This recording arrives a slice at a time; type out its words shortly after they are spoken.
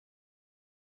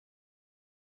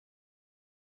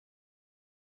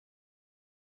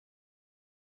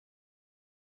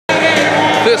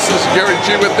This is Gary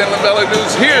G with Inland Valley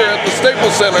News here at the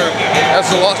Staples Center as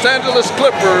the Los Angeles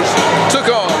Clippers took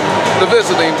on the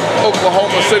visiting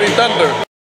Oklahoma City Thunder.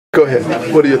 Go ahead.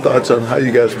 What are your thoughts on how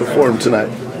you guys performed tonight?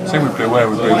 I think we play well.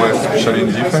 We play well, especially in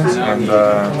defense, and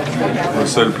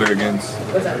Russell play against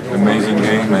amazing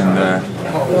game, and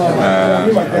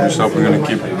I just hope we're gonna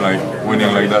keep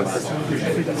winning like that.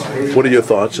 What are your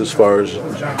thoughts as far as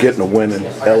getting a win in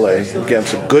LA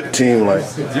against a good team like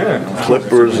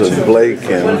Clippers and Blake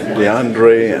and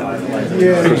DeAndre and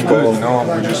Chris Paul? We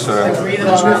just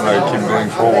want to keep going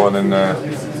forward, and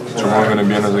tomorrow going to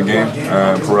be another game,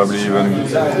 probably even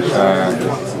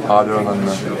harder than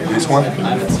this one,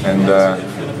 and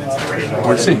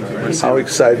we'll see. How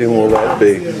exciting will that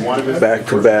be? Back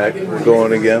to back,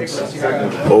 going against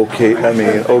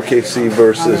OKC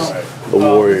versus the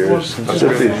Warriors.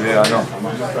 Yeah, I know.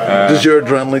 Does your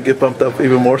adrenaline get pumped up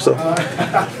even more so?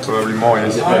 Probably more,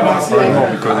 yes. Probably more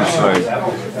because it's like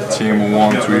a team who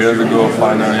won 2 years ago,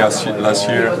 finally last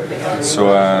year.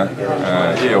 So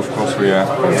yeah, of course we are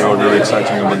all very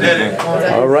excited about this game.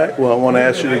 All right. Well, I want to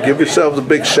ask you to give yourselves a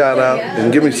big shout out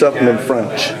and give me something in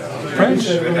French. French.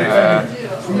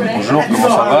 Bonjour, comment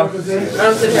ça va?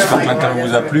 J'espère que l'interview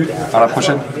vous a plu. À la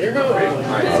prochaine.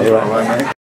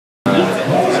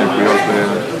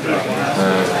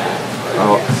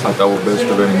 At our best,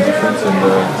 we're in defense, and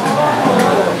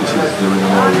this is the reason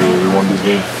why we won this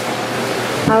game.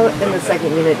 How, in the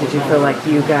second unit, did you feel like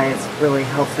you guys really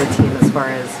helped the team as far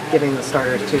as giving the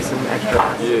starters to some extra?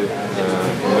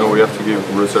 Yeah, we have to give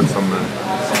Russell some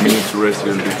minutes to rest a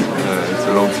little bit. It's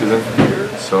a long season,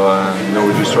 so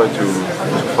we just try to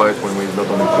fight when we're not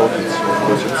on the court. Of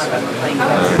course,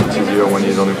 it's easier when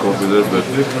he's on the court with us, but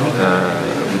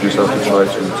we just have to try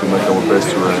to make our best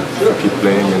to keep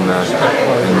playing and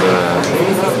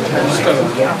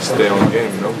stay on the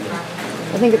game,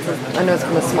 I think I know it's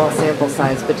been a small sample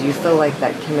size, but do you feel like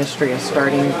that chemistry is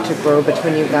starting to grow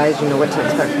between you guys? You know what to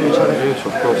expect from each other? Yes,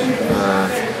 of course.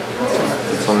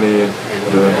 It's only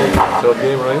the third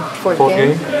game, right? Fourth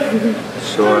game.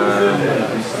 So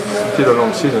still a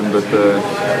long season, but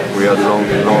we had a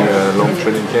long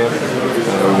training camp.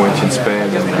 We went in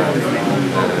Spain, and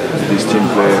this team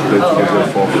played together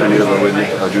for 3 years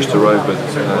already. I just arrived, but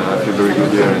I feel very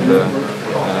good here, and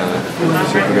I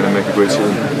think we're going to make a great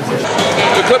season.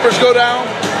 The Clippers go down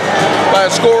by a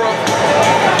score of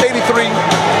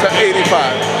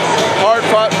 83-85.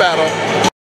 Hard-fought battle.